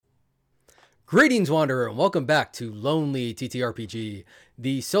Greetings, Wanderer, and welcome back to Lonely TTRPG,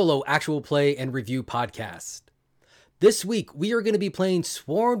 the solo actual play and review podcast. This week, we are going to be playing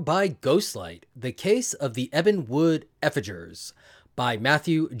Sworn by Ghostlight, The Case of the Ebonwood Effigers by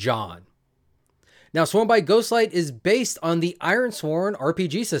Matthew John. Now, Sworn by Ghostlight is based on the Ironsworn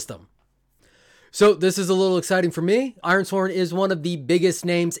RPG system. So this is a little exciting for me. Ironsworn is one of the biggest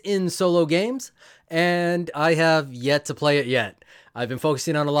names in solo games, and I have yet to play it yet. I've been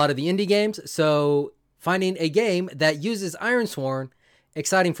focusing on a lot of the indie games, so finding a game that uses Ironsworn,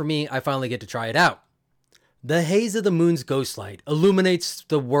 exciting for me, I finally get to try it out. The haze of the moon's ghostlight illuminates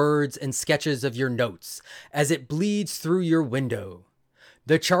the words and sketches of your notes as it bleeds through your window.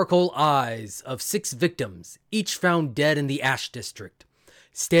 The charcoal eyes of 6 victims, each found dead in the Ash District,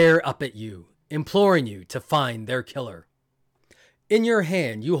 stare up at you, imploring you to find their killer. In your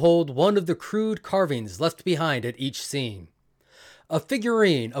hand, you hold one of the crude carvings left behind at each scene. A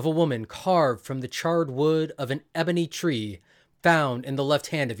figurine of a woman carved from the charred wood of an ebony tree found in the left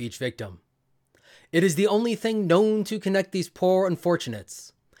hand of each victim. It is the only thing known to connect these poor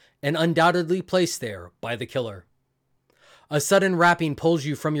unfortunates, and undoubtedly placed there by the killer. A sudden rapping pulls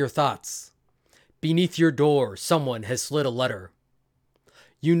you from your thoughts. Beneath your door, someone has slid a letter.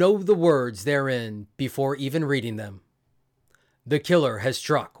 You know the words therein before even reading them. The killer has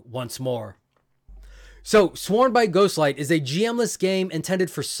struck once more. So, Sworn by Ghostlight is a GM-less game intended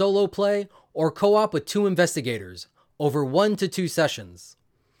for solo play or co-op with 2 investigators over 1 to 2 sessions.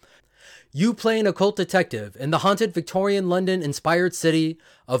 You play an occult detective in the haunted Victorian London-inspired city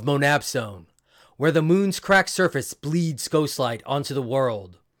of Monabstone, where the moon's cracked surface bleeds ghostlight onto the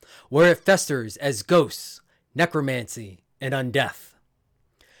world, where it festers as ghosts, necromancy, and undeath.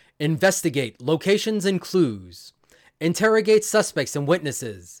 Investigate locations and clues, interrogate suspects and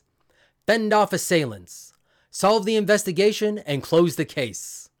witnesses, fend off assailants, solve the investigation, and close the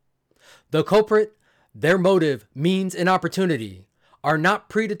case. The culprit, their motive, means, and opportunity are not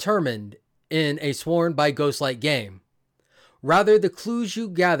predetermined in a Sworn by Ghostlight game. Rather, the clues you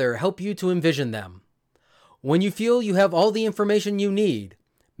gather help you to envision them. When you feel you have all the information you need,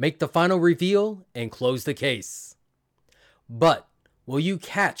 make the final reveal and close the case. But will you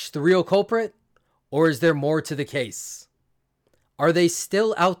catch the real culprit, or is there more to the case? Are they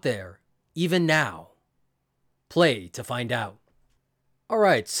still out there, even now? Play to find out.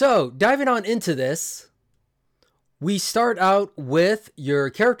 Alright, so diving on into this, we start out with your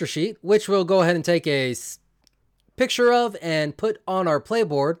character sheet, which we'll go ahead and take a picture of and put on our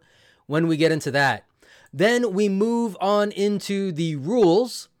playboard when we get into that. Then we move on into the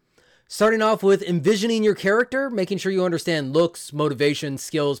rules, starting off with envisioning your character, making sure you understand looks, motivation,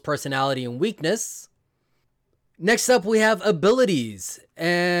 skills, personality, and weakness. Next up, we have abilities,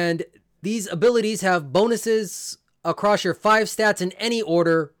 and these abilities have bonuses across your 5 stats in any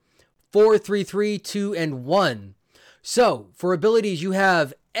order: 4, 3, 3, 2, and 1. So, for abilities, you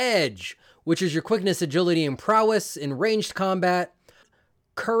have Edge, which is your quickness, agility, and prowess in ranged combat.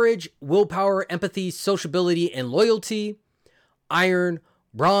 Courage, willpower, empathy, sociability, and loyalty. Iron,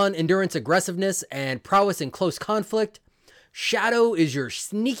 brawn, endurance, aggressiveness, and prowess in close conflict. Shadow is your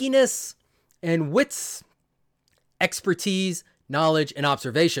sneakiness. And wits, expertise, knowledge, and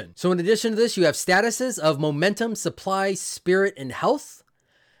observation. So in addition to this, you have statuses of momentum, supply, spirit, and health.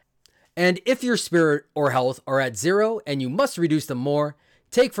 And if your spirit or health are at 0 and you must reduce them more,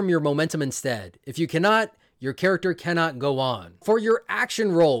 take from your momentum instead. If you cannot, your character cannot go on. For your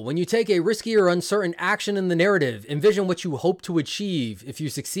action roll, when you take a risky or uncertain action in the narrative, envision what you hope to achieve if you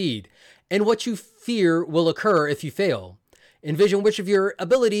succeed, and what you fear will occur if you fail. Envision which of your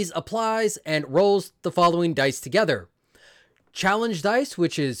abilities applies and rolls the following dice together. Challenge dice,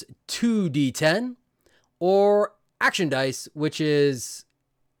 which is 2d10, or action dice, which is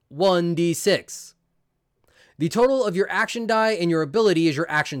 1d6. The total of your action die and your ability is your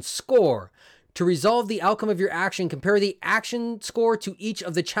action score. To resolve the outcome of your action, compare the action score to each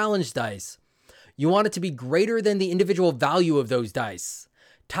of the challenge dice. You want it to be greater than the individual value of those dice.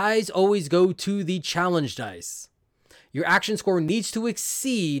 Ties always go to the challenge dice. Your action score needs to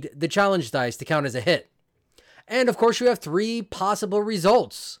exceed the challenge dice to count as a hit. And of course, you have 3 possible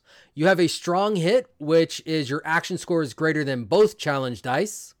results. You have a strong hit, which is your action score is greater than both challenge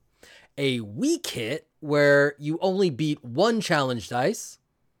dice. A weak hit, where you only beat 1 challenge dice.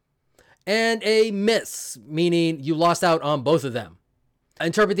 And a miss, meaning you lost out on both of them.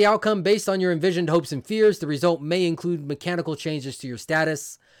 Interpret the outcome based on your envisioned hopes and fears. The result may include mechanical changes to your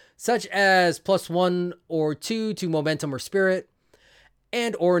status, such as +1 or 2 to momentum or spirit,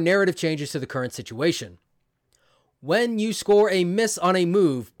 and or narrative changes to the current situation. When you score a miss on a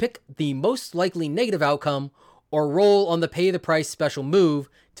move, pick the most likely negative outcome or roll on the pay the price special move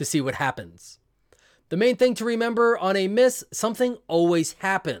to see what happens. The main thing to remember on a miss, something always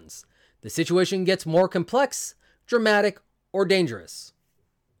happens. The situation gets more complex, dramatic, or dangerous.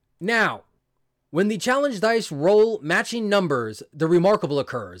 Now, when the challenge dice roll matching numbers, the remarkable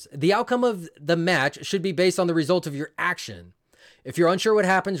occurs. The outcome of the match should be based on the result of your action. If you're unsure what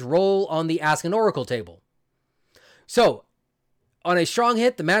happens, roll on the Ask an Oracle table. So, on a strong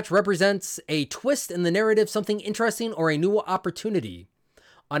hit, the match represents a twist in the narrative, something interesting, or a new opportunity.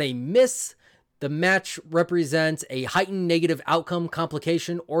 On a miss, the match represents a heightened negative outcome,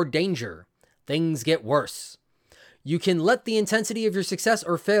 complication, or danger. Things get worse. You can let the intensity of your success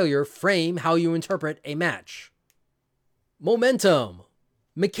or failure frame how you interpret a match. Momentum.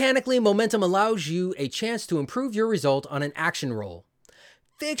 Mechanically, momentum allows you a chance to improve your result on an action roll.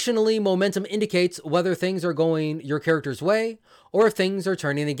 Fictionally, momentum indicates whether things are going your character's way or if things are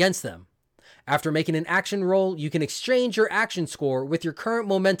turning against them. After making an action roll, you can exchange your action score with your current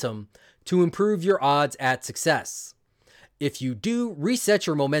momentum to improve your odds at success. If you do, reset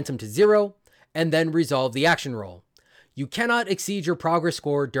your momentum to 0 and then resolve the action roll. You cannot exceed your progress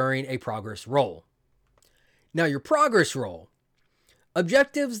score during a progress roll. Now, your progress roll.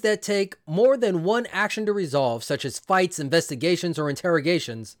 Objectives that take more than one action to resolve, such as fights, investigations, or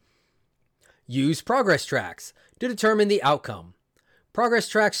interrogations, use progress tracks to determine the outcome. Progress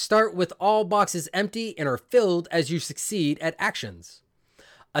tracks start with all boxes empty and are filled as you succeed at actions.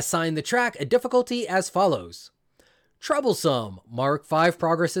 Assign the track a difficulty as follows. Troublesome, mark 5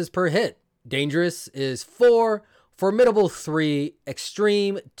 progresses per hit. Dangerous is 4. Formidable 3,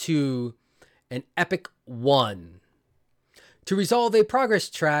 Extreme 2, and Epic 1. To resolve a progress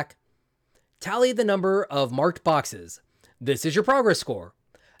track, tally the number of marked boxes. This is your progress score.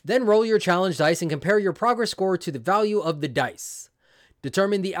 Then roll your challenge dice and compare your progress score to the value of the dice.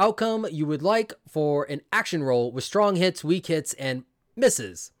 Determine the outcome you would like for an action roll with strong hits, weak hits, and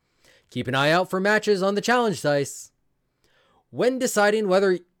misses. Keep an eye out for matches on the challenge dice. When deciding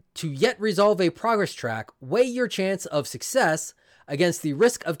whether to yet resolve a progress track, weigh your chance of success against the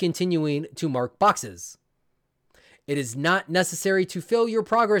risk of continuing to mark boxes. It is not necessary to fill your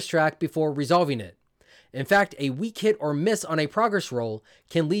progress track before resolving it. In fact, a weak hit or miss on a progress roll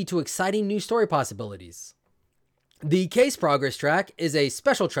can lead to exciting new story possibilities. The case progress track is a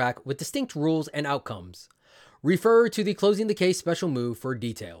special track with distinct rules and outcomes. Refer to the Closing the Case special move for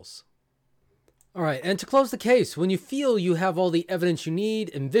details. All right, and to close the case, when you feel you have all the evidence you need,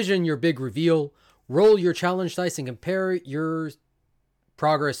 envision your big reveal, roll your challenge dice, and compare your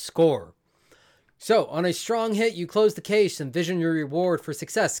progress score. So, on a strong hit, you close the case, envision your reward for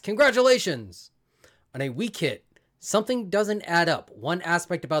success. Congratulations! On a weak hit, something doesn't add up. One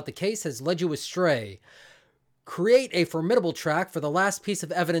aspect about the case has led you astray. Create a formidable track for the last piece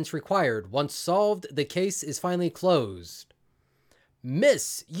of evidence required. Once solved, the case is finally closed.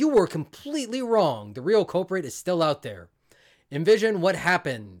 Miss, you were completely wrong. The real culprit is still out there. Envision what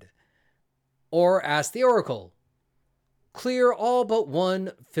happened. Or ask the Oracle. Clear all but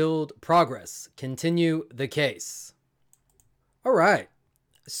one filled progress. Continue the case. All right.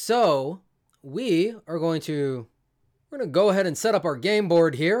 So we're going to go ahead and set up our game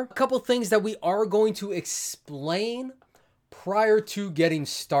board here. A couple things that we are going to explain prior to getting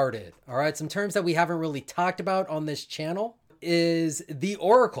started. All right. Some terms that we haven't really talked about on this channel is the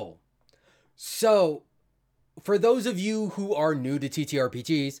Oracle. So for those of you who are new to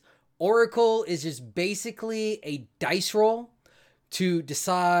TTRPGs, Oracle is just basically a dice roll to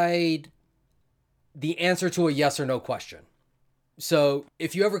decide the answer to a yes or no question. So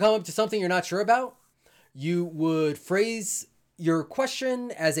if you ever come up to something you're not sure about, you would phrase your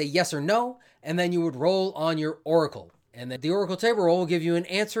question as a yes or no, and then you would roll on your Oracle. And the Oracle table roll will give you an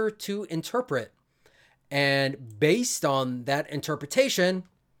answer to interpret. And based on that interpretation,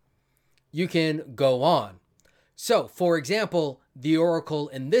 you can go on. So, for example, the Oracle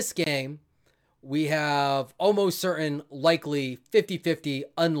in this game, we have almost certain, likely, 50-50,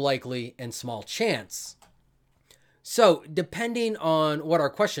 unlikely, and small chance. So, depending on what our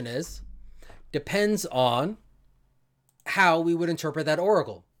question is, depends on how we would interpret that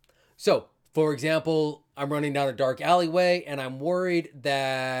Oracle. So, for example, I'm running down a dark alleyway and I'm worried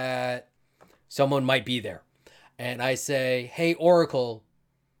that someone might be there. And I say, hey, Oracle,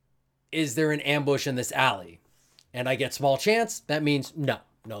 is there an ambush in this alley? And I get small chance. That means no,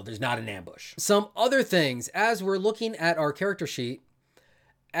 there's not an ambush. Some other things, as we're looking at our character sheet,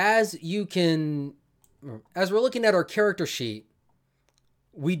 as we're looking at our character sheet,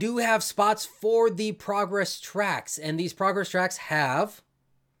 we do have spots for the progress tracks. And these progress tracks have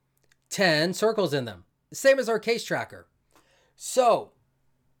 10 circles in them. Same as our case tracker. So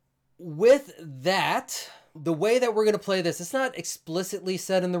with that, The way that we're going to play this, it's not explicitly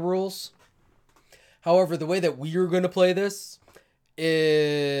said in the rules. However, the way that we're going to play this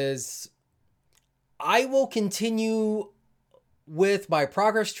is I will continue with my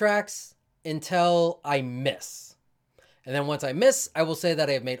progress tracks until I miss. And then once I miss, I will say that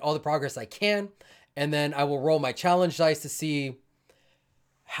I have made all the progress I can. And then I will roll my challenge dice to see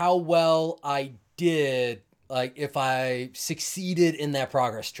how well I did, like if I succeeded in that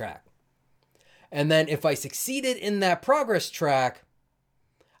progress track. And then if I succeeded in that progress track,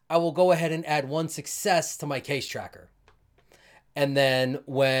 I will go ahead and add 1 success to my case tracker. And then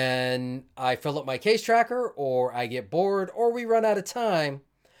when I fill up my case tracker, or I get bored, or we run out of time,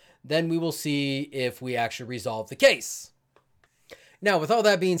 then we will see if we actually resolve the case. Now, with all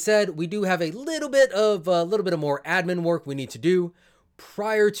that being said, we do have a little bit of more admin work we need to do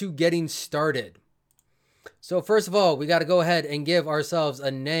prior to getting started. So first of all, we got to go ahead and give ourselves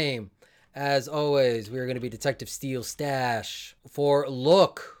a name. As always, we are going to be Detective Steel Stash. For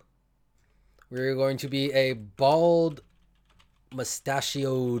look, we're going to be a bald,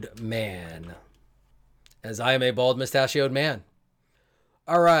 mustachioed man, as I am a bald, mustachioed man.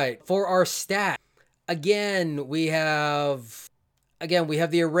 All right, for our stat, again, we have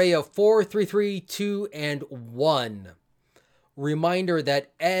the array of 4, 3, 3, 2, and 1. Reminder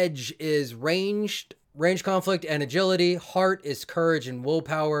that edge is range conflict and agility. Heart is courage and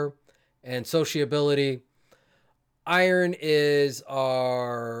willpower and sociability. Iron is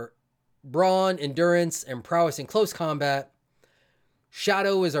our brawn, endurance, and prowess in close combat.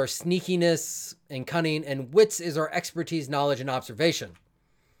 Shadow is our sneakiness and cunning, and wits is our expertise, knowledge, and observation.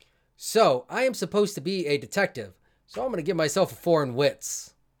 So I am supposed to be a detective, so I'm going to give myself a 4 in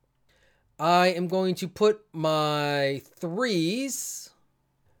wits. I am going to put my 3s.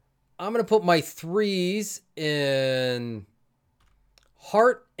 I'm going to put my 3s in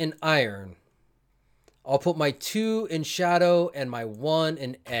heart and iron. I'll put my 2 in shadow and my 1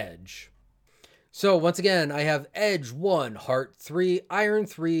 in edge. So once again, I have edge 1, heart 3, iron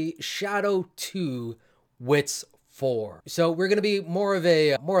 3, shadow 2, wits 4. So we're going to be more of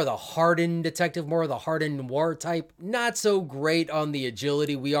the hardened detective, more of the hardened noir type. Not so great on the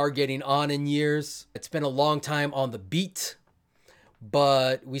agility. We are getting on in years. It's been a long time on the beat,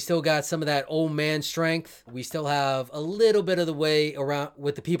 but we still got some of that old man strength. We still have a little bit of the way around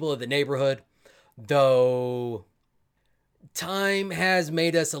with the people of the neighborhood, though time has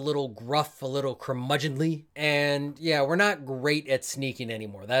made us a little gruff, a little curmudgeonly, and yeah, we're not great at sneaking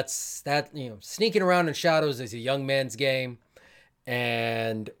anymore. Sneaking around in shadows is a young man's game,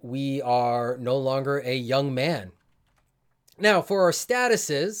 and we are no longer a young man. Now, for our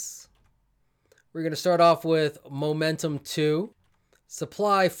statuses, we're going to start off with momentum 2,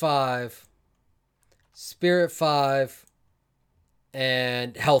 supply 5, spirit 5,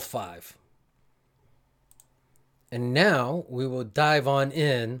 and health 5. And now we will dive on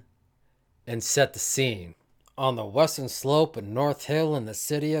in and set the scene. On the western slope of North Hill in the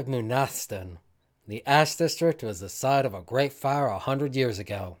city of Munastan, the Ash District was the site of a great fire 100 years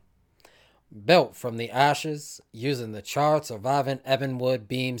ago. Built from the ashes, using the charred surviving ebonwood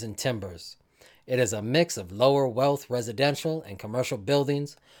beams and timbers, it is a mix of lower wealth residential and commercial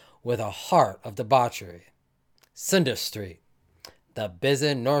buildings with a heart of debauchery. Cinder Street, the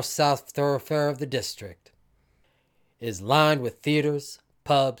busy north-south thoroughfare of the district, is lined with theaters,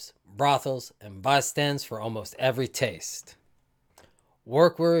 pubs, brothels, and bystanders for almost every taste.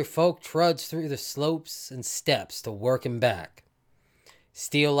 Work-weary folk trudge through the slopes and steps to work and back.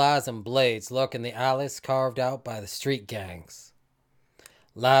 Steel eyes and blades lurk in the alleys carved out by the street gangs.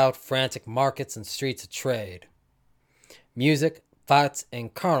 Loud, frantic markets and streets of trade. Music, fights,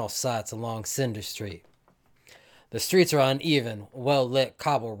 and carnal sights along Cinder Street. The streets are uneven, well-lit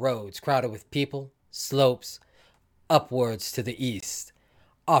cobble roads crowded with people, slopes, upwards to the east,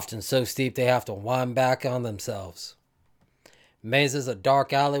 often so steep they have to wind back on themselves. Mazes of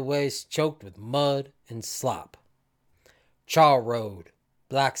dark alleyways choked with mud and slop. Char Road,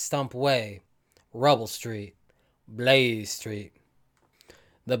 Black Stump Way, Rubble Street, Blaze Street.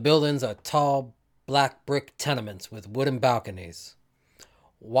 The buildings are tall, black brick tenements with wooden balconies.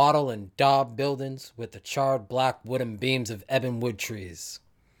 Wattle and daub buildings with the charred black wooden beams of ebonwood trees.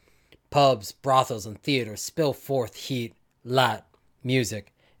 Pubs, brothels, and theaters spill forth heat, light,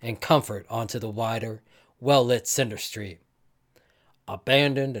 music, and comfort onto the wider, well-lit Cinder Street.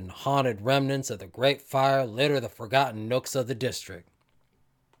 Abandoned and haunted remnants of the great fire litter the forgotten nooks of the district.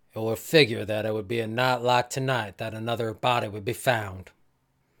 It would figure that it would be a night like tonight that another body would be found.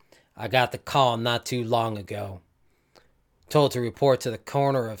 I got the call not too long ago. Told to report to the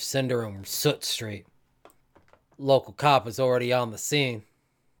corner of Cinder and Soot Street. Local cop is already on the scene.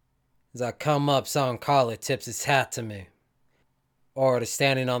 As I come up, son Carly tips his hat to me. Ord is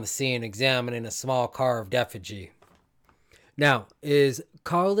standing on the scene examining a small carved effigy. Now, is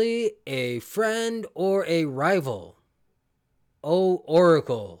Carly a friend or a rival? Oh,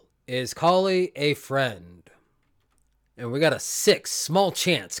 Oracle, is Carly a friend? And we got a 6, small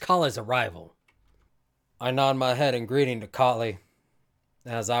chance Carly's a rival. I nod my head in greeting to Carly.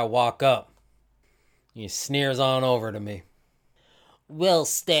 As I walk up, he sneers on over to me. Well,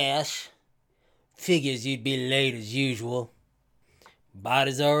 Stash, figures you'd be late as usual.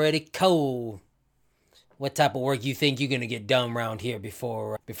 Body's already cold. What type of work you think you're gonna get done around here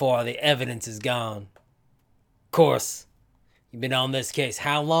before all the evidence is gone? Of course, you've been on this case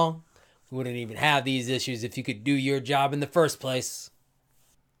how long? We wouldn't even have these issues if you could do your job in the first place.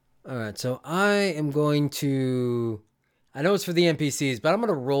 Alright, so I am going to... I know it's for the NPCs, but I'm going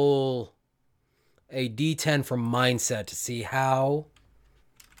to roll a D10 from Mindset to see how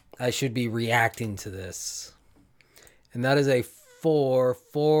I should be reacting to this. And that is a 4.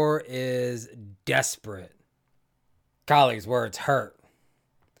 4 is desperate. Colleagues' words hurt.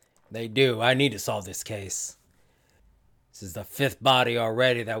 They do. I need to solve this case. This is the 5th body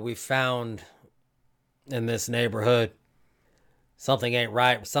already that we found in this neighborhood. Something ain't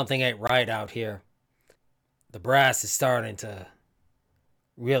right. Something ain't right out here. The brass is starting to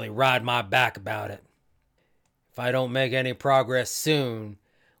really ride my back about it. If I don't make any progress soon,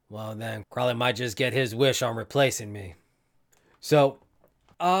 well then Crowley might just get his wish on replacing me. So,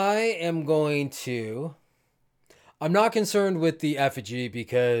 I'm not concerned with the effigy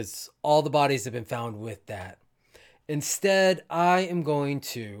because all the bodies have been found with that. Instead, I am going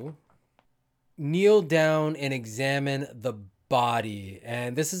to kneel down and examine the body.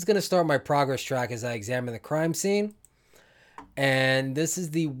 And this is going to start my progress track as I examine the crime scene. And this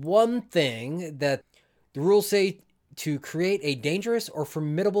is the one thing that the rules say to create a dangerous or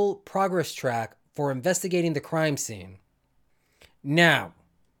formidable progress track for investigating the crime scene. Now,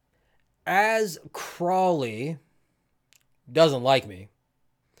 as Crawley doesn't like me,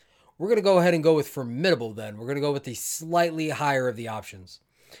 we're going to go ahead and go with formidable then. We're going to go with the slightly higher of the options.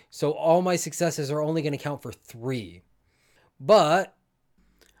 So all my successes are only going to count for 3. But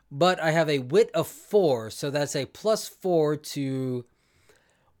I have a wit of 4, so that's a +4 to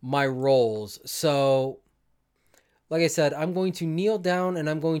my rolls. So, like I said, I'm going to kneel down and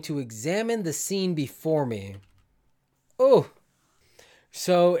I'm going to examine the scene before me. Oh,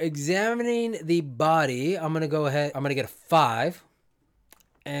 so examining the body, I'm going to go ahead, I'm going to get a 5.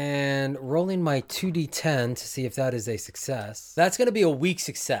 And rolling my 2d10 to see if that is a success. That's going to be a weak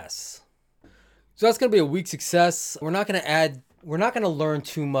success. So that's going to be a weak success. We're not going to learn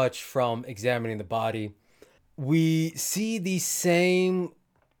too much from examining the body. We see the same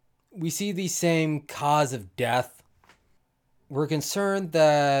cause of death. We're concerned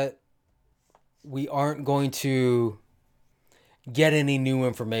that we aren't going to get any new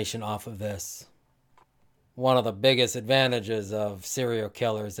information off of this. One of the biggest advantages of serial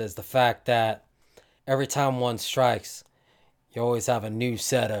killers is the fact that every time one strikes, you always have a new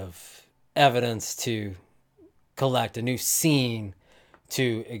set of evidence to collect, a new scene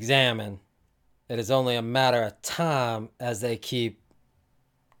to examine. It is only a matter of time as they keep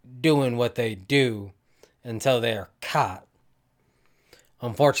doing what they do until they are caught.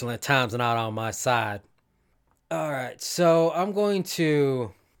 Unfortunately, time's not on my side. All right, so I'm going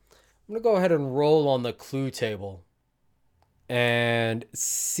to go ahead and roll on the clue table and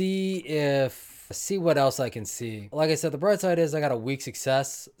see what else I can see. Like I said, the bright side is I got a weak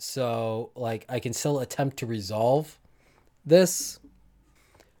success, so like I can still attempt to resolve this.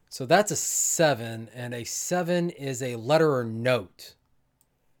 So that's a 7, and a 7 is a letter or note.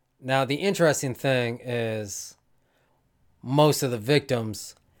 Now the interesting thing is most of the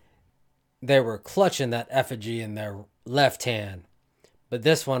victims, they were clutching that effigy in their left hand. But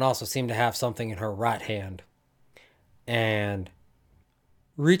this one also seemed to have something in her right hand. And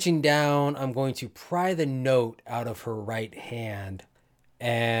reaching down, I'm going to pry the note out of her right hand.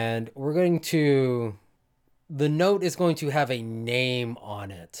 And the note is going to have a name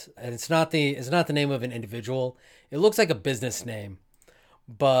on it. And it's not the name of an individual. It looks like a business name.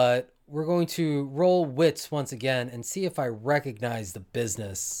 But we're going to roll wits once again and see if I recognize the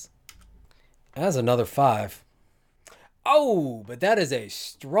business. That's another 5. Oh, but that is a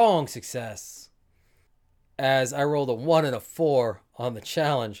strong success. As I rolled a 1 and a 4 on the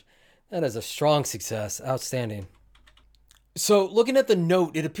challenge. That is a strong success. Outstanding. So looking at the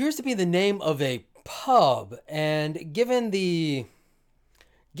note, it appears to be the name of a pub. And given the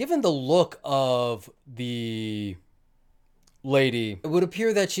look of the lady, it would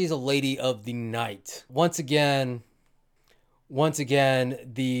appear that she's a lady of the night. Once again, once again,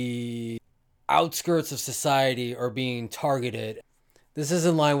 the outskirts of society are being targeted. This is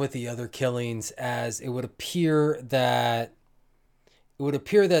in line with the other killings, as it would appear that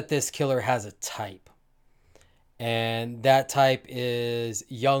this killer has a type. And that type is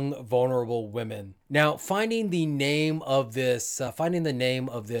young, vulnerable women. Now, finding the name of this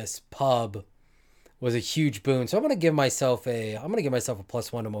pub was a huge boon. So I'm gonna give myself a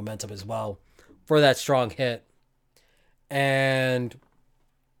 +1 to momentum as well for that strong hit. And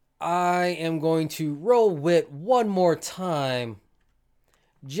I am going to roll wit one more time,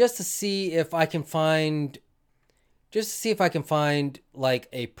 just to see if I can find like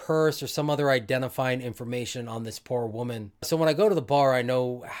a purse or some other identifying information on this poor woman. So when I go to the bar, I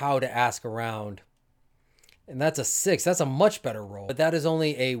know how to ask around. And that's a 6. That's a much better roll. But that is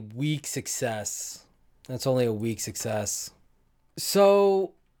only a weak success.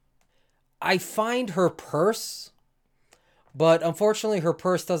 So I find her purse, but unfortunately her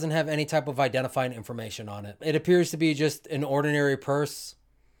purse doesn't have any type of identifying information on it. It appears to be just an ordinary purse,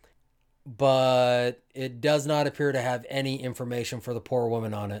 but it does not appear to have any information for the poor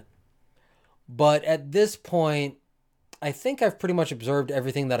woman on it. But at this point, I think I've pretty much observed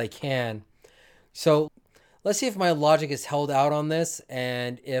everything that I can. So let's see if my logic is held out on this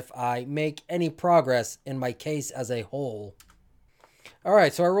and if I make any progress in my case as a whole. All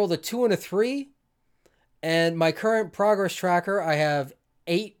right, so I rolled a 2 and a 3, and my current progress tracker, I have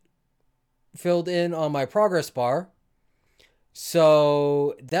 8 filled in on my progress bar.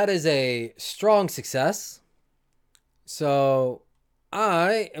 So that is a strong success. So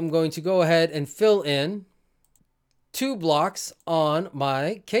I am going to go ahead and fill in 2 blocks on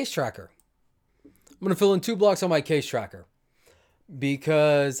my case tracker. I'm going to fill in 2 blocks on my case tracker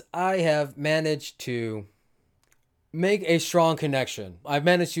because I have managed to make a strong connection. I've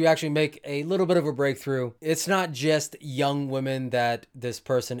managed to actually make a little bit of a breakthrough. It's not just young women that this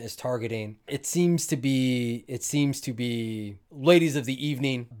person is targeting. It seems to be ladies of the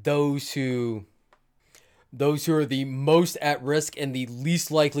evening, those who are the most at risk and the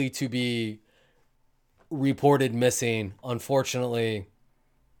least likely to be reported missing. Unfortunately,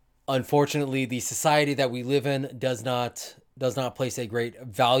 the society that we live in does not place a great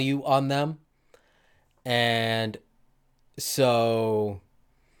value on them. And so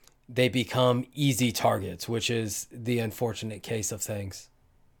they become easy targets, which is the unfortunate case of things.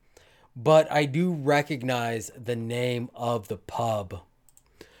 But I do recognize the name of the pub.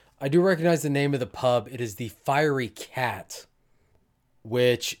 It is the Fiery Cat,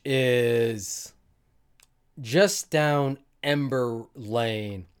 which is just down Ember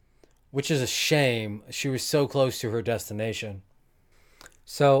Lane, which is a shame. She was so close to her destination.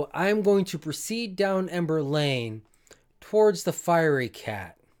 So I'm going to proceed down Ember Lane towards the Fiery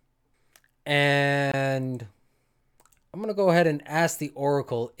Cat. And I'm going to go ahead and ask the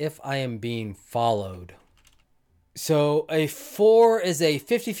Oracle if I am being followed. So a 4 is a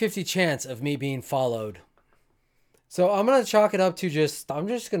 50-50 chance of me being followed. So I'm going to chalk it up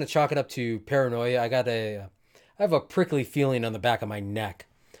to paranoia. I have a prickly feeling on the back of my neck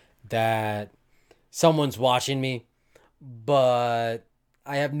that someone's watching me, but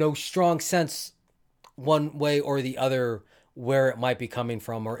I have no strong sense one way or the other where it might be coming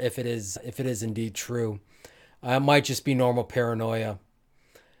from, or if it is indeed true. It might just be normal paranoia.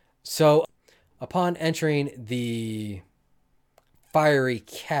 So upon entering the Fiery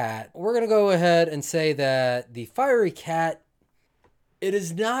Cat, we're going to go ahead and say that the Fiery Cat, it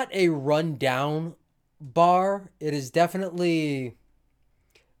is not a rundown bar. It is definitely,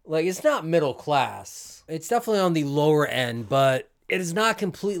 it's not middle class. It's definitely on the lower end, but it is not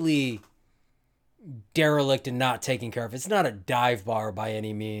completely derelict and not taken care of. It's not a dive bar by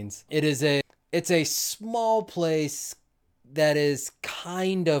any means. It's a small place that is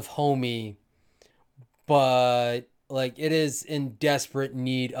kind of homey, but it is in desperate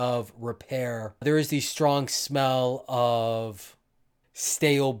need of repair. There is the strong smell of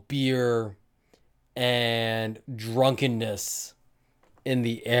stale beer and drunkenness in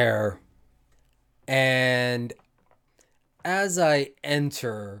the air. And as I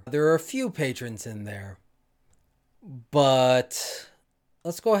enter, there are a few patrons in there, but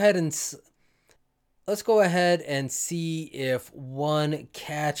let's go ahead and see if one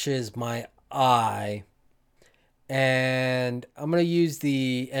catches my eye. And I'm going to use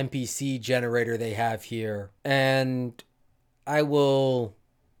the NPC generator they have here, and I will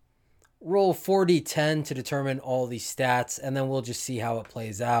roll 4d10 to determine all the stats, and then we'll just see how it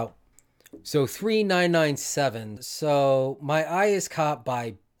plays out. So 3997. So my eye is caught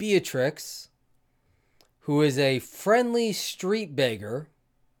by Beatrix, who is a friendly street beggar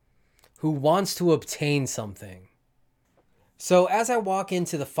who wants to obtain something. So as I walk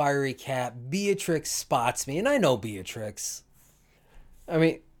into the fiery cat, Beatrix spots me, and I know Beatrix. I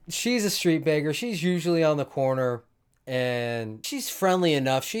mean, she's a street beggar. She's usually on the corner, and she's friendly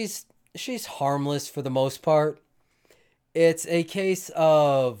enough. She's harmless for the most part. It's a case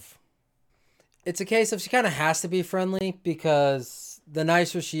of she kind of has to be friendly because the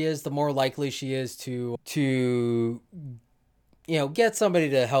nicer she is, the more likely she is to get somebody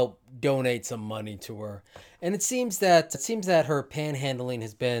to help donate some money to her. And it seems that her panhandling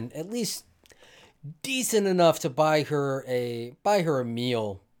has been at least decent enough to buy her a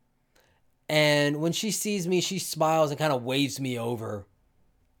meal. And when she sees me, she smiles and kind of waves me over.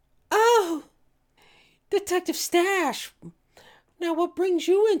 Oh, Detective Stash. Now what brings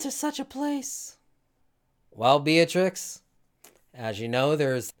you into such a place? Well, Beatrix, as you know,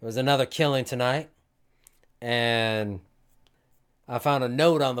 there was another killing tonight. And I found a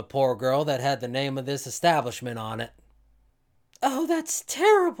note on the poor girl that had the name of this establishment on it. Oh, that's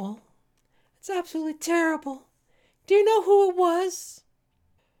terrible. It's absolutely terrible. Do you know who it was?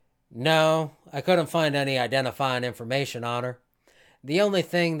 No, I couldn't find any identifying information on her. The only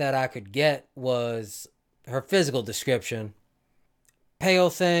thing that I could get was her physical description.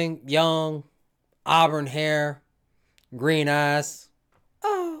 Pale thing, young, auburn hair, green eyes.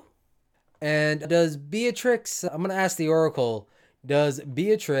 Oh. And does Beatrix, I'm going to ask the Oracle, does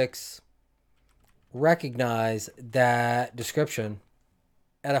Beatrix recognize that description?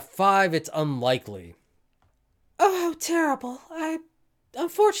 At a 5, it's unlikely. Oh, how terrible.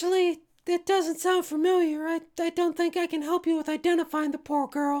 Unfortunately, it doesn't sound familiar. I don't think I can help you with identifying the poor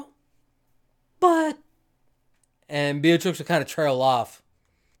girl. But... And Beatrix will kind of trail off.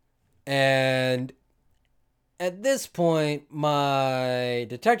 And at this point, my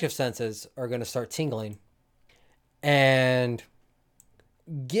detective senses are going to start tingling. And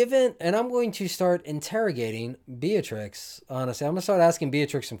I'm going to start interrogating Beatrix. Honestly, I'm going to start asking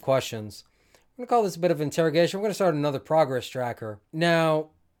Beatrix some questions. I'm going to call this a bit of interrogation. We're going to start another progress tracker. Now,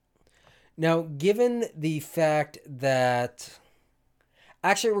 given the fact that...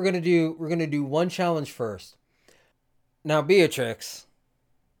 Actually, we're going to do one challenge first. Now, Beatrix,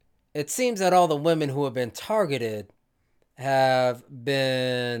 it seems that all the women who have been targeted have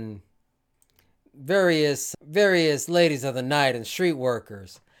been various ladies of the night and street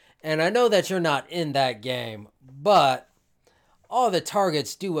workers. And I know that you're not in that game, but all the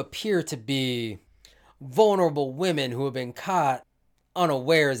targets do appear to be vulnerable women who have been caught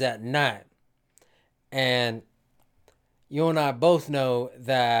unawares at night. And you and I both know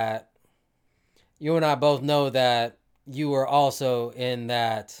that you are also in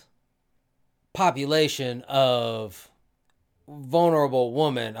that population of vulnerable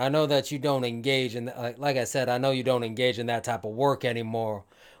women. I know that you don't engage in, like I said, I know you don't engage in that type of work anymore,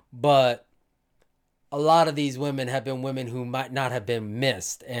 but a lot of these women have been women who might not have been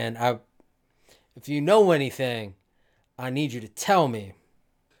missed. And if you know anything, I need you to tell me.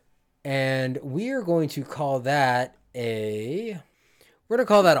 And we are going to call that a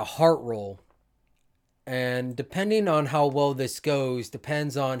heart roll. And depending on how well this goes,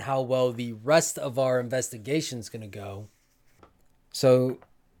 depends on how well the rest of our investigation is going to go. So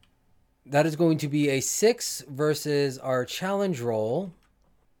that is going to be a 6 versus our challenge roll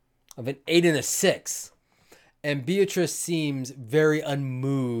of an 8 and a 6. And Beatrice seems very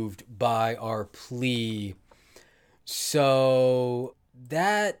unmoved by our plea. So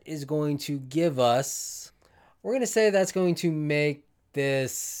that is going to give us... We're going to say that's going to make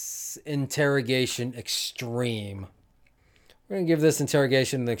this interrogation extreme. We're going to give this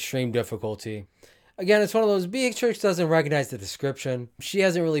interrogation an extreme difficulty. Again, it's one of those, Beatrix doesn't recognize the description. She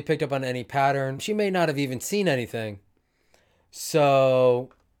hasn't really picked up on any pattern. She may not have even seen anything. So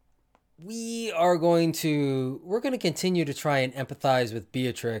we're going to continue to try and empathize with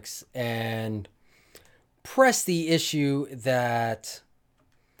Beatrix and press the issue that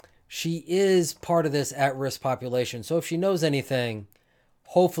she is part of this at-risk population. So if she knows anything,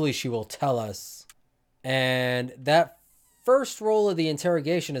 hopefully she will tell us. And that first roll of the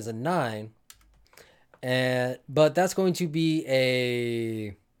interrogation is a 9. But that's going to be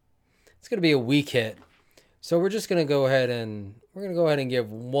a weak hit. So we're just going to go ahead and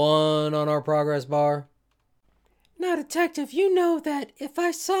give 1 on our progress bar. Now, Detective, you know that if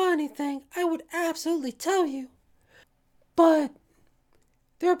I saw anything, I would absolutely tell you. But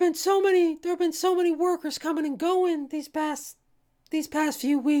there have been so many workers coming and going these past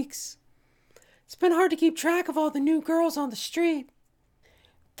few weeks. It's been hard to keep track of all the new girls on the street.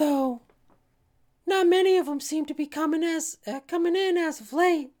 Though not many of them seem to be coming in as of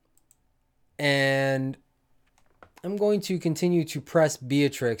late. And I'm going to continue to press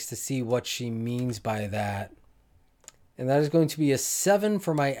Beatrix to see what she means by that. And that is going to be a 7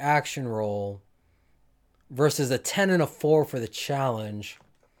 for my action roll versus a 10 and a 4 for the challenge.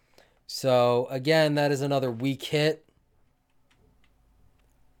 So again, that is another weak hit.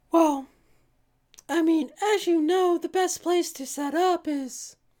 Well, I mean, as you know, the best place to set up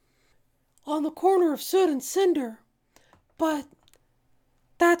is on the corner of Soot and Cinder. But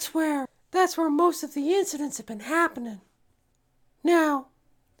that's where most of the incidents have been happening. Now,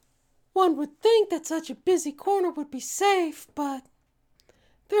 one would think that such a busy corner would be safe, but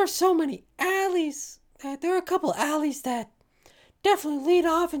there are so many alleys. There are a couple alleys that definitely lead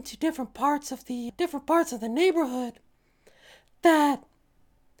off into different parts of the neighborhood that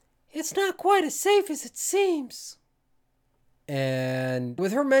it's not quite as safe as it seems. And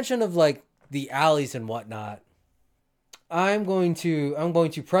with her mention of like the alleys and whatnot, I'm going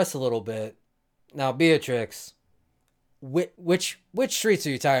to press a little bit. Now, Beatrix, which streets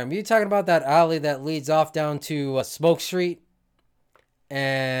are you talking about? Are you talking about that alley that leads off down to Smoke Street?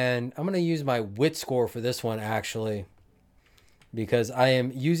 And I'm going to use my wit score for this one, actually, because I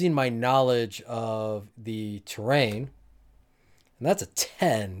am using my knowledge of the terrain. And that's a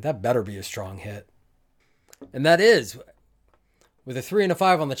 10. That better be a strong hit. And that is, with a 3 and a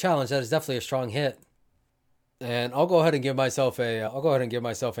 5 on the challenge, that is definitely a strong hit. And I'll go ahead and give myself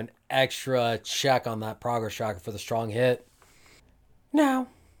an extra check on that progress tracker for the strong hit. Now,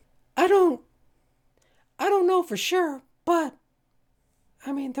 I don't know for sure, but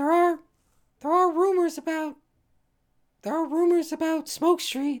I mean there are rumors about Smoke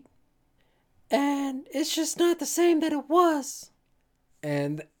Street, and it's just not the same that it was.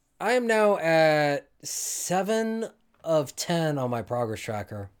 And I am now at 7 of 10 on my progress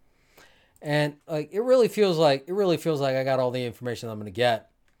tracker. And like it really feels like I got all the information I'm going to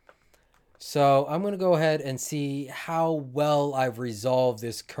get. So I'm going to go ahead and see how well I've resolved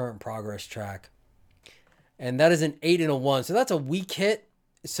this current progress track. And that is an 8 and a 1. So that's a weak hit.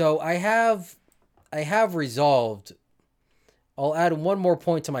 So I have resolved. I'll add one more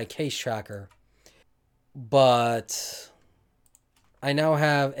point to my case tracker. But I now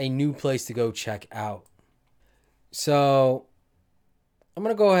have a new place to go check out. So I'm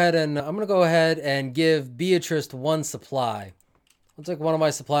going to go ahead and give Beatrice 1 supply. I'll take one of my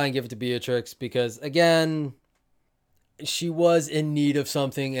supply and give it to Beatrix because, again, she was in need of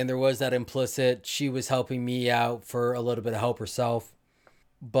something and there was that implicit she was helping me out for a little bit of help herself.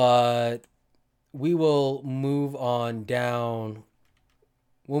 But we will move on down.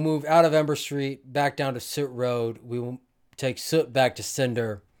 We'll move out of Ember Street, back down to Soot Road. We will take Soot back to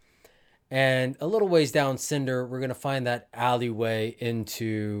Cinder. And a little ways down Cinder, we're going to find that alleyway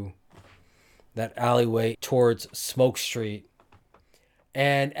towards Smoke Street.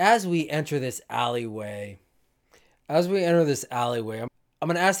 And as we enter this alleyway, I'm going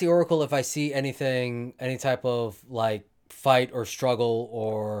to ask the Oracle if I see any type of like fight or struggle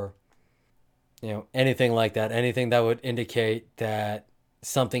or, anything like that. Anything that would indicate that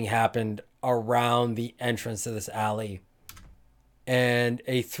something happened around the entrance to this alley. And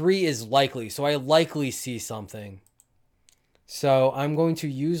a 3 is likely, so I likely see something. So I'm going to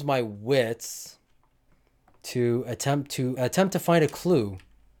use my wits to attempt to find a clue.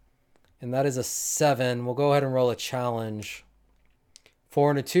 And that is a 7. We'll go ahead and roll a challenge. 4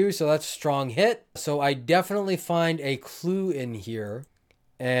 and a 2, so that's a strong hit. So I definitely find a clue in here.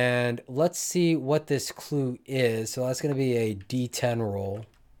 And let's see what this clue is. So that's going to be a D10 roll.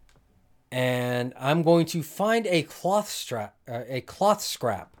 And I'm going to find a cloth scrap.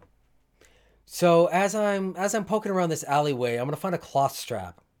 So as I'm poking around this alleyway, I'm going to find a cloth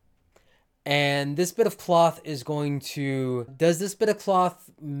strap. And this bit of cloth is does this bit of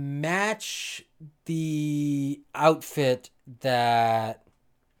cloth match the outfit that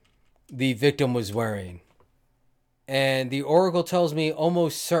the victim was wearing? And the Oracle tells me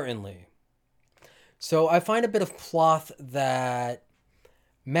almost certainly. So I find a bit of cloth that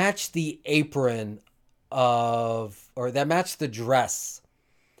matched the apron that matched the dress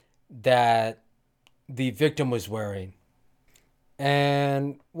that the victim was wearing.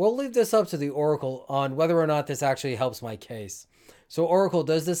 And we'll leave this up to the Oracle on whether or not this actually helps my case. So Oracle,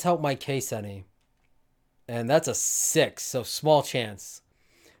 does this help my case any? And that's a 6, so small chance.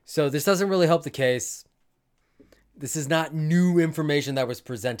 So this doesn't really help the case. This is not new information that was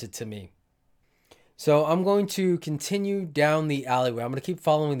presented to me. So I'm going to continue down the alleyway. I'm going to keep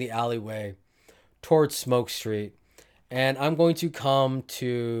following the alleyway towards Smoke Street. And I'm going to come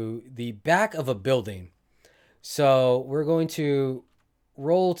to the back of a building. So we're going to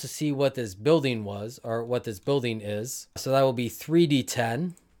roll to see what this building was, or what this building is. So that will be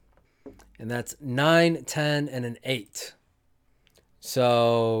 3d10. And that's 9, 10, and an 8.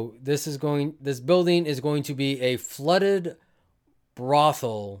 So this building is going to be a flooded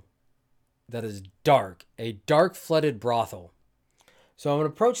brothel that is dark, a dark flooded brothel. So I'm going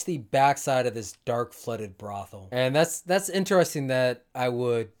to approach the backside of this dark flooded brothel. And that's interesting that I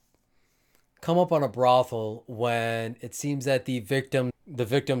would come up on a brothel when it seems that the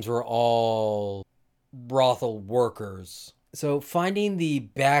victims were all brothel workers. So finding the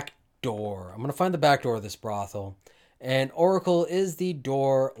back door. I'm going to find the back door of this brothel. And Oracle, is the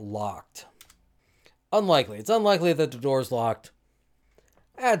door locked? Unlikely. It's unlikely that the door's locked.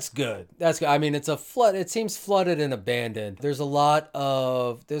 That's good. That's good. I mean, it's a flood. It seems flooded and abandoned. There's a lot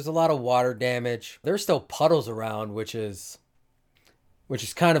of water damage. There's still puddles around, which is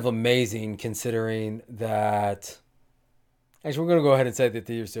kind of amazing considering that. Actually, we're going to go ahead and say that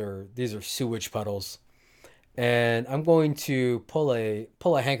these are sewage puddles. And I'm going to pull a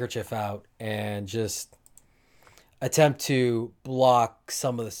handkerchief out and just attempt to block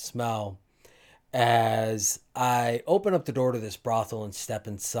some of the smell as I open up the door to this brothel and step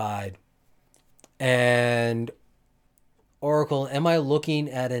inside. And Oracle, am I looking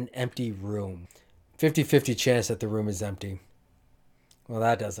at an empty room? 50-50 chance that the room is empty. Well,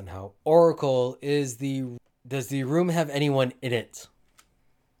 that doesn't help. Oracle, does the room have anyone in it?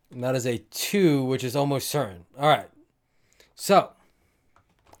 And that is a 2, which is almost certain. All right. So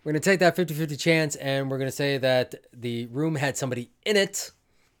we're going to take that 50-50 chance and we're going to say that the room had somebody in it.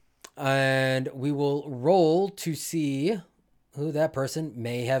 And we will roll to see who that person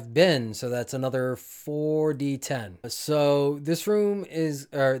may have been. So that's another 4d10. So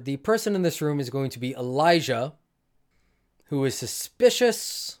the person in this room is going to be Elijah, who is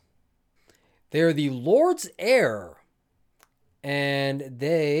suspicious. They're the Lord's heir. And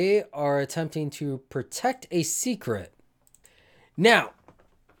they are attempting to protect a secret. Now,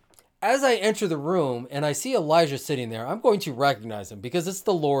 as I enter the room and I see Elijah sitting there, I'm going to recognize him because it's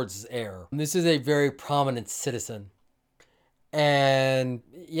the Lord's heir. This is a very prominent citizen. And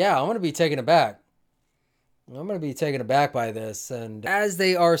yeah, I'm going to be taken aback. I'm going to be taken aback by this. And as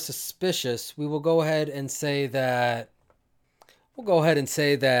they are suspicious, we'll go ahead and say that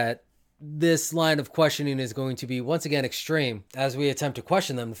this line of questioning is going to be once again extreme as we attempt to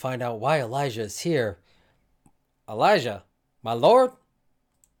question them to find out why Elijah is here. Elijah, my lord?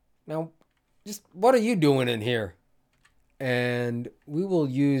 Now, just what are you doing in here? And we will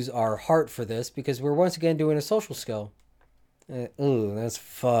use our heart for this because we're once again doing a social skill. That's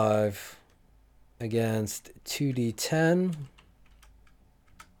 5 against 2d10.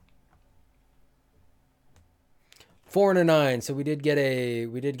 4 and a 9. So we did get a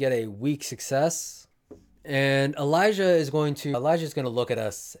weak success. And Elijah's going to look at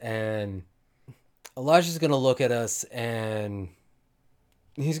us and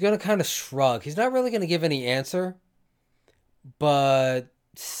he's going to kind of shrug. He's not really going to give any answer, but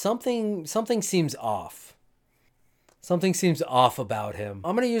something seems off. Something seems off about him.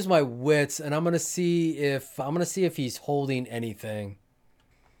 I'm going to use my wits and I'm going to see if he's holding anything.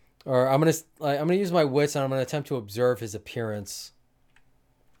 Or I'm going to use my wits and I'm going to attempt to observe his appearance.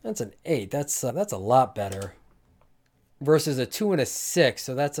 That's an 8. That's a lot better. Versus a 2 and a 6.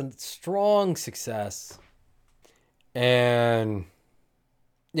 So that's a strong success. And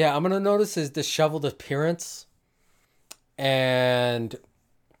yeah, I'm going to notice his disheveled appearance. And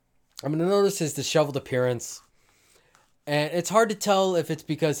it's hard to tell if it's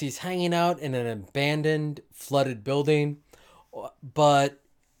because he's hanging out in an abandoned, flooded building. But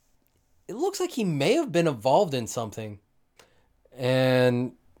it looks like he may have been involved in something.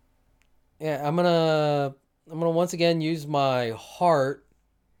 And yeah, I'm gonna once again use my heart.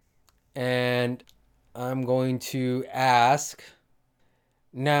 And I'm going to ask,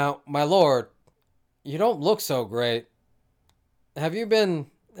 now, my lord, you don't look so great. Have you been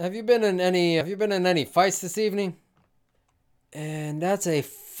in any fights this evening? And that's a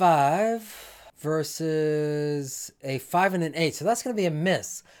 5 versus a 5 and an 8. So that's going to be a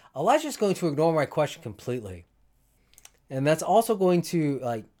miss. Elijah's going to ignore my question completely. And that's also going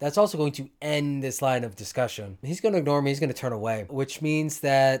to end this line of discussion. He's going to ignore me. He's going to turn away, which means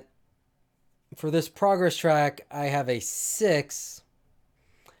that for this progress track, I have a 6.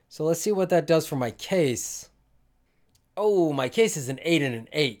 So let's see what that does for my case. Oh, my case is an 8 and an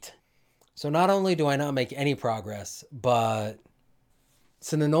 8. So not only do I not make any progress, but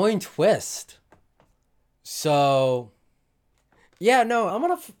it's an annoying twist. So yeah, no, I'm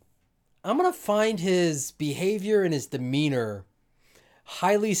going to find his behavior and his demeanor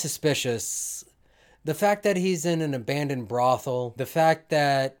highly suspicious. The fact that he's in an abandoned brothel, the fact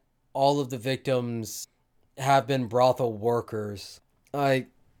that all of the victims have been brothel workers.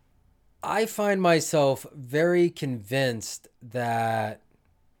 I find myself very convinced that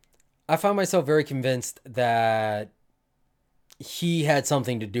he had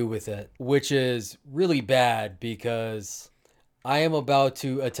something to do with it, which is really bad because I am about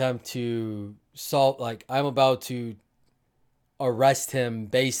to attempt to I'm about to arrest him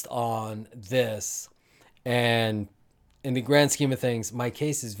based on this. And in the grand scheme of things, my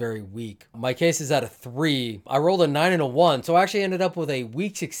case is very weak. My case is at a 3. I rolled a 9 and a 1, so I actually ended up with a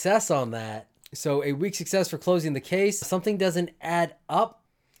weak success on that. So a weak success for closing the case. Something doesn't add up.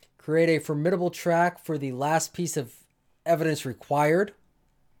 Create a formidable track for the last piece of evidence required.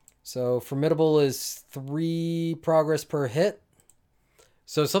 So formidable is 3 progress per hit.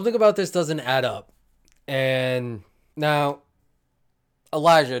 So something about this doesn't add up. And now,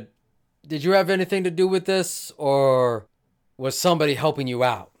 Elijah, did you have anything to do with this, or was somebody helping you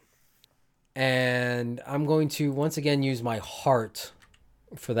out? And I'm going to once again use my heart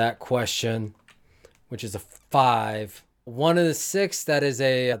for that question, which is a 5. 1 of the 6,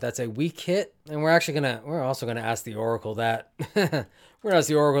 that's a weak hit. And we're also gonna ask the Oracle that. We're gonna ask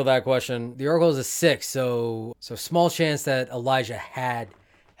the Oracle that question. The Oracle is a 6, so small chance that Elijah had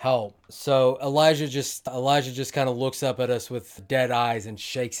help. So Elijah just kind of looks up at us with dead eyes and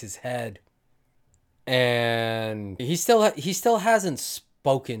shakes his head. And he still hasn't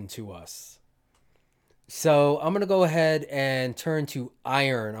spoken to us. So I'm going to go ahead and turn to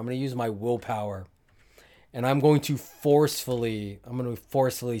Iron. I'm going to use my willpower. And I'm going to forcefully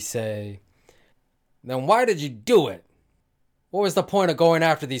say, then why did you do it? What was the point of going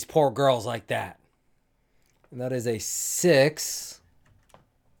after these poor girls like that? And that is a 6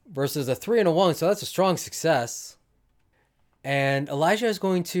 versus a 3 and a 1. So that's a strong success. And Elijah is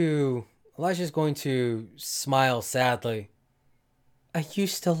going to smile sadly. I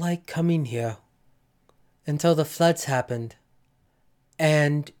used to like coming here until the floods happened.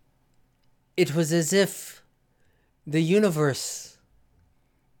 And it was as if the universe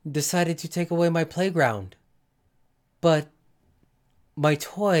decided to take away my playground. But my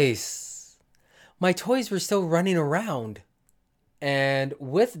toys were still running around. And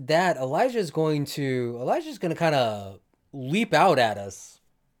with that, Elijah's going to kind of leap out at us.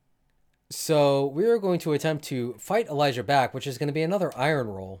 So we're going to attempt to fight Elijah back, which is going to be another iron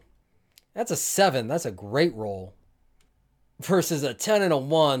roll. That's a 7. That's a great roll. Versus a 10 and a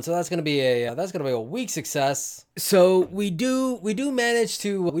 1. So that's going to be a weak success. So we do manage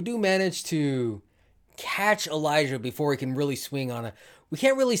to catch Elijah before he can really swing on it. We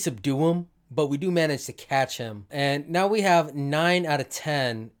can't really subdue him, but we do manage to catch him. And now we have 9 out of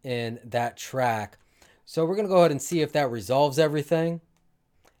 10 in that track. So we're going to go ahead and see if that resolves everything.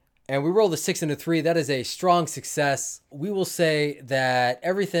 And we rolled a 6 and a 3. That is a strong success. We will say that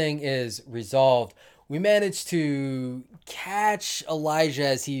everything is resolved. We managed to catch Elijah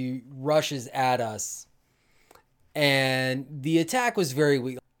as he rushes at us. And the attack was very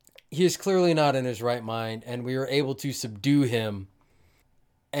weak. He is clearly not in his right mind, and we were able to subdue him.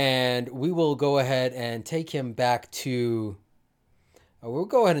 And we will go ahead and take him back to...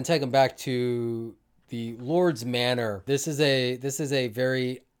 the Lord's Manor. This is a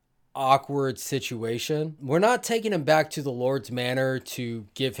very awkward situation. We're not taking him back to the Lord's Manor to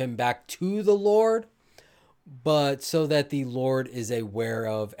give him back to the Lord, but so that the Lord is aware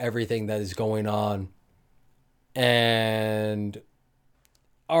of everything that is going on and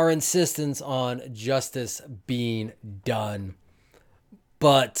our insistence on justice being done.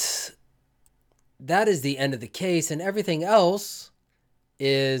 But that is the end of the case, and everything else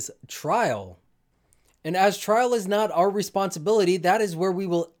is trial. And as trial is not our responsibility, that is where we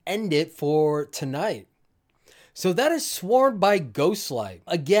will end it for tonight. So that is Sworn by Ghostlight.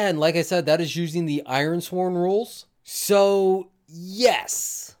 Again, like I said, that is using the Iron Sworn rules. So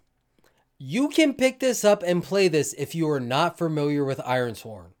yes, you can pick this up and play this if you are not familiar with Iron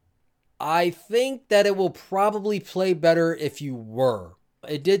Sworn. I think that it will probably play better if you were.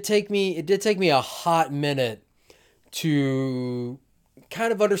 It did take me a hot minute to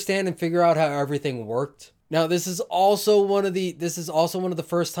kind of understand and figure out how everything worked. Now, this is also one of the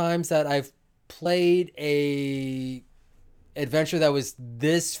first times that I've played a adventure that was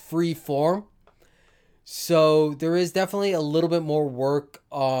this free form. So there is definitely a little bit more work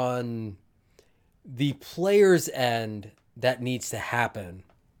on the player's end that needs to happen.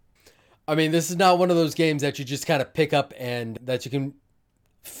 I mean, this is not one of those games that you just kind of pick up and that you can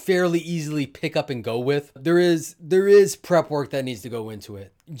fairly easily pick up and go with. There is prep work that needs to go into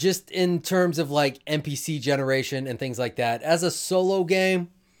it. Just in terms of like NPC generation and things like that. As a solo game,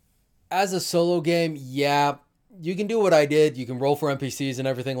 yeah, you can do what I did. You can roll for NPCs and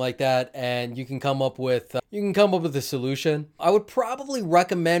everything like that, and you can come up with a solution. I would probably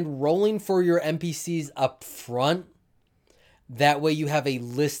recommend rolling for your NPCs up front. That way you have a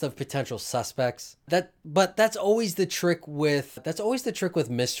list of potential suspects. But that's always the trick with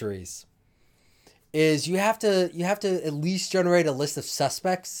mysteries. Is you have to at least generate a list of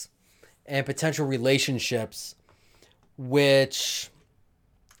suspects and potential relationships, which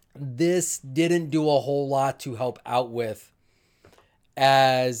this didn't do a whole lot to help out with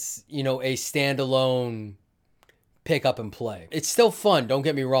as, a standalone pick up and play. It's still fun, don't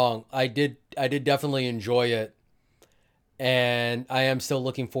get me wrong. I did definitely enjoy it. And I am still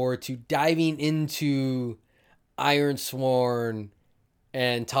looking forward to diving into Ironsworn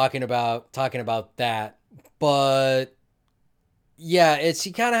and talking about that. But yeah,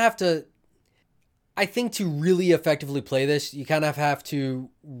 you kind of have to, I think, to really effectively play this, you kind of have to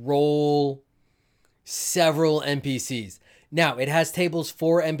roll several NPCs. Now, it has tables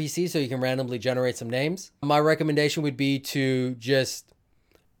for NPCs, so you can randomly generate some names. My recommendation would be to just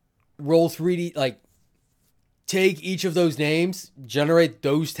roll 3D, take each of those names, generate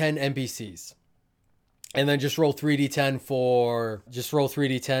those 10 NPCs, and then just roll 3d10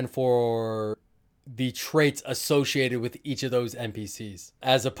 for the traits associated with each of those NPCs,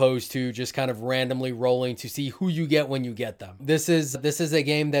 as opposed to just kind of randomly rolling to see who you get when you get them. This is a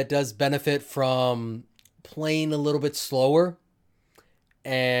game that does benefit from playing a little bit slower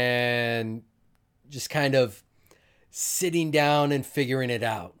and just kind of sitting down and figuring it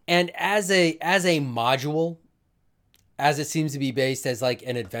out. And as a module, as it seems to be based as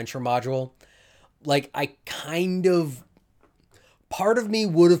an adventure module, part of me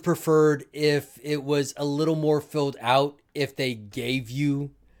would have preferred if it was a little more filled out, if they gave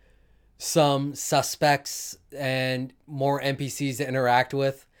you some suspects and more NPCs to interact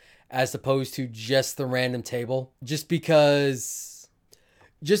with, as opposed to just the random table. Just because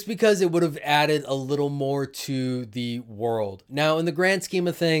it would have added a little more to the world. Now, in the grand scheme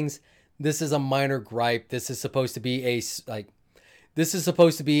of things, this is a minor gripe. This is supposed to be a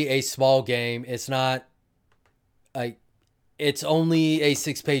small game. It's not it's only a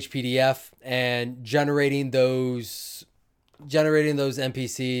 6-page PDF, and generating those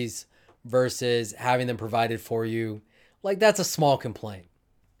NPCs versus having them provided for you, that's a small complaint.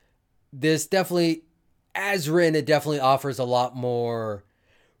 This definitely, as written, it definitely offers a lot more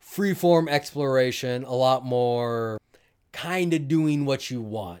freeform exploration, a lot more kind of doing what you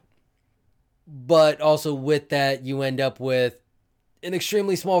want. But also with that, you end up with an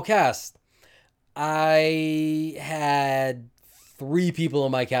extremely small cast. I had 3 people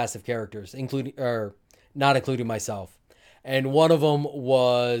in my cast of characters, not including myself. And one of them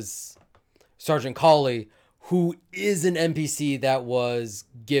was Sergeant Colley, who is an NPC that was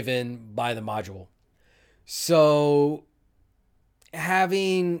given by the module. So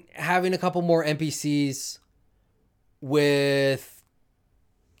having a couple more NPCs with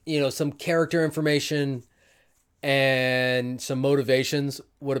some character information and some motivations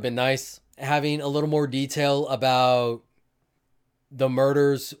would have been nice. Having a little more detail about the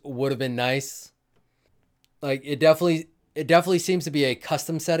murders would have been nice. It definitely seems to be a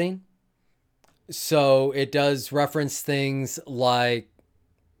custom setting. So it does reference things like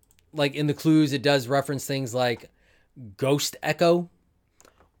in the clues, it does reference things like ghost echo,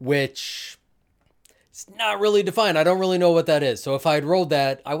 which it's not really defined. I don't really know what that is. So if I had rolled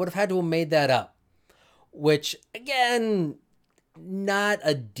that, I would have had to have made that up. Which, again, not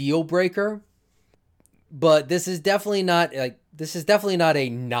a deal breaker. But this is definitely not a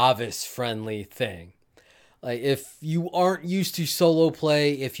novice friendly thing. If you aren't used to solo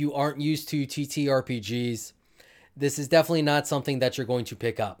play, if you aren't used to TTRPGs, this is definitely not something that you're going to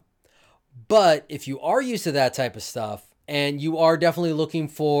pick up. But if you are used to that type of stuff, and you are definitely looking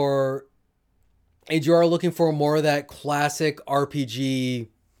for more of that classic RPG,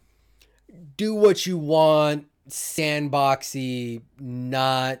 do what you want, sandboxy,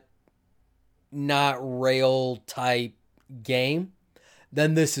 not rail type game,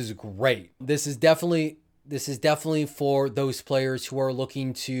 then this is great. This is definitely for those players who are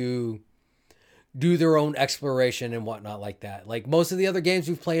looking to do their own exploration and whatnot like that. Like most of the other games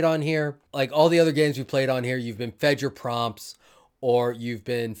we've played on here, you've been fed your prompts, or you've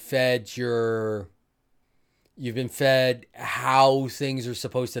been fed how things are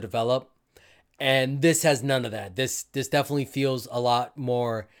supposed to develop. And this has none of that. This definitely feels a lot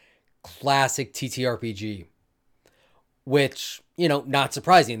more classic TTRPG, which, not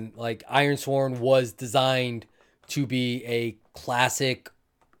surprising. Ironsworn was designed to be a classic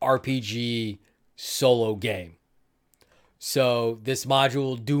RPG solo game. So this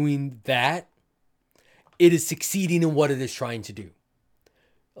module doing that it is succeeding in what it is trying to do.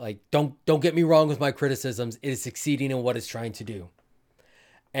 Like, don't get me wrong with my criticisms. It is succeeding in what it's trying to do.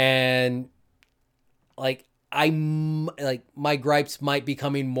 And like, my gripes might be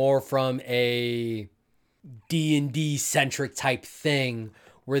coming more from a D&D centric type thing,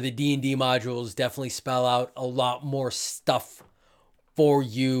 where the D&D modules definitely spell out a lot more stuff for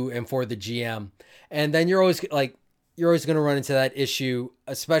you and for the GM. And then you're always going to run into that issue,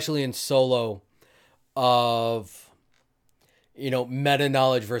 especially in solo, of, meta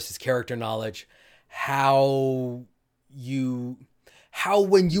knowledge versus character knowledge. How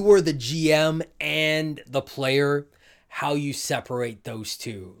when you are the GM and the player, how you separate those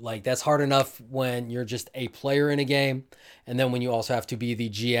two. Like, that's hard enough when you're just a player in a game. And then when you also have to be the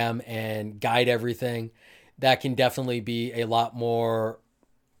GM and guide everything, that can definitely be a lot more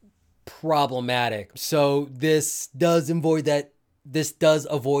problematic. So this does avoid that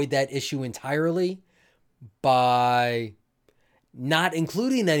issue entirely by not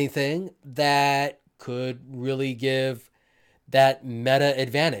including anything that could really give that meta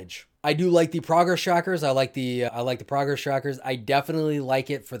advantage. I do like the progress trackers. I like the progress trackers. I definitely like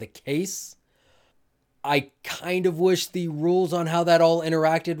it for the case. I kind of wish the rules on how that all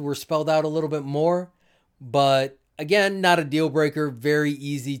interacted were spelled out a little bit more, but again, not a deal breaker. Very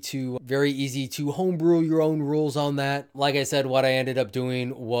easy to homebrew your own rules on that. Like I said, what I ended up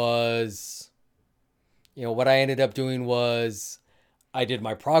doing was I did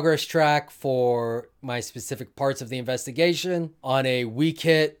my progress track for my specific parts of the investigation. On a weak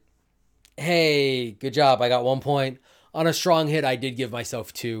hit, hey, good job, I got 1 point. On a strong hit, I did give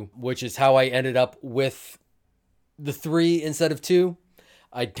myself 2, which is how I ended up with the 3 instead of 2.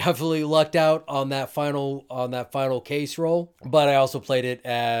 I definitely lucked out on that final case roll, but I also played it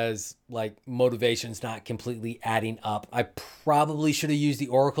as like motivations not completely adding up. I probably should have used the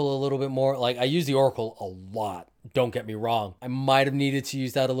Oracle a little bit more. Like, I use the Oracle a lot, don't get me wrong. I might have needed to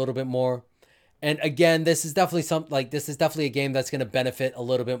use that a little bit more. And again, this is definitely a game that's going to benefit a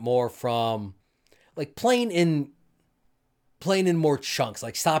little bit more from like playing in more chunks,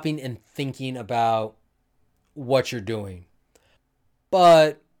 like stopping and thinking about what you're doing.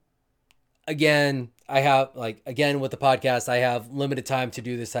 But again, with the podcast, I have limited time to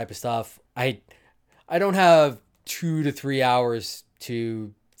do this type of stuff. I don't have 2 to 3 hours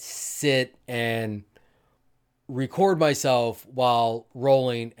to sit and record myself while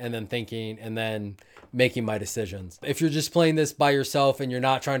rolling and then thinking and then making my decisions. If you're just playing this by yourself and you're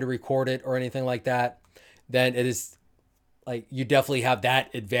not trying to record it or anything like that, then it is like you definitely have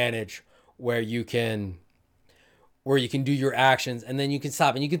that advantage where you can do your actions and then you can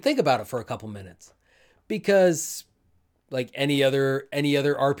stop and you can think about it for a couple minutes. Because like any other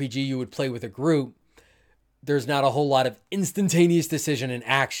RPG you would play with a group, there's not a whole lot of instantaneous decision and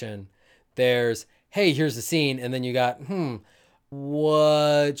action. There's, hey, here's the scene, and then you got,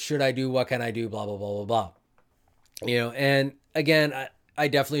 what should I do? What can I do? Blah, blah, blah, blah, blah. And again, I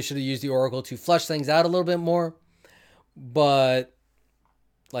definitely should have used the Oracle to flesh things out a little bit more, but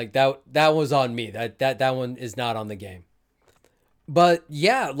like that was on me. That one is not on the game. But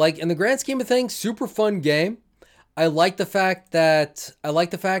yeah, like in the grand scheme of things, super fun game. I like the fact that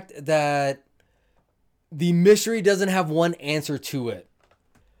the mystery doesn't have one answer to it.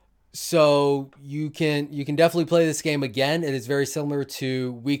 So you can definitely play this game again. It is very similar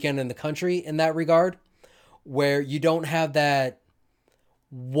to Weekend in the Country in that regard, where you don't have that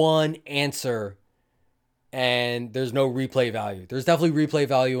one answer and there's no replay value. There's definitely replay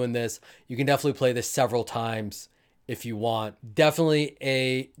value in this. You can definitely play this several times if you want. Definitely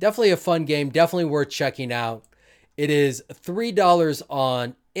a fun game. Definitely worth checking out. It is $3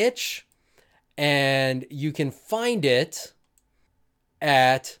 on itch, and you can find it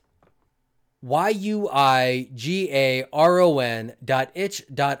at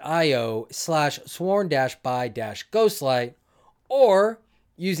yuigaron.itch.io/sworn-by-ghostlight, or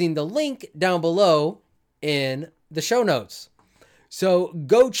using the link down below in the show notes. So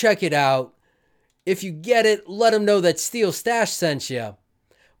go check it out. If you get it, let them know that Steel Stash sent you.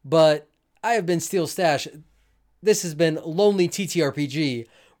 But I have been Steel Stash. This has been Lonely TTRPG,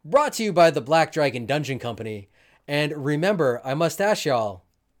 brought to you by the Black Dragon Dungeon Company. And remember, I must ask y'all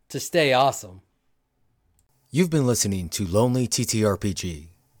to stay awesome. You've been listening to Lonely TTRPG,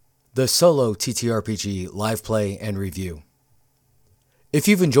 the solo TTRPG live play and review. If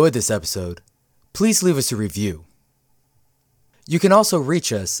you've enjoyed this episode, please leave us a review. You can also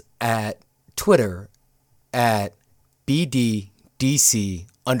reach us at Twitter at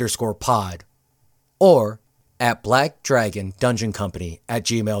BDDC_pod or at Black Dragon Dungeon Company at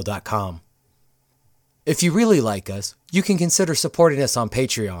gmail.com. If you really like us, you can consider supporting us on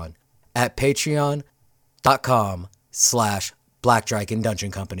Patreon at patreon.com/LTTRPG. patreon.com/Black Dragon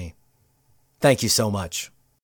Dungeon Company. Thank you so much.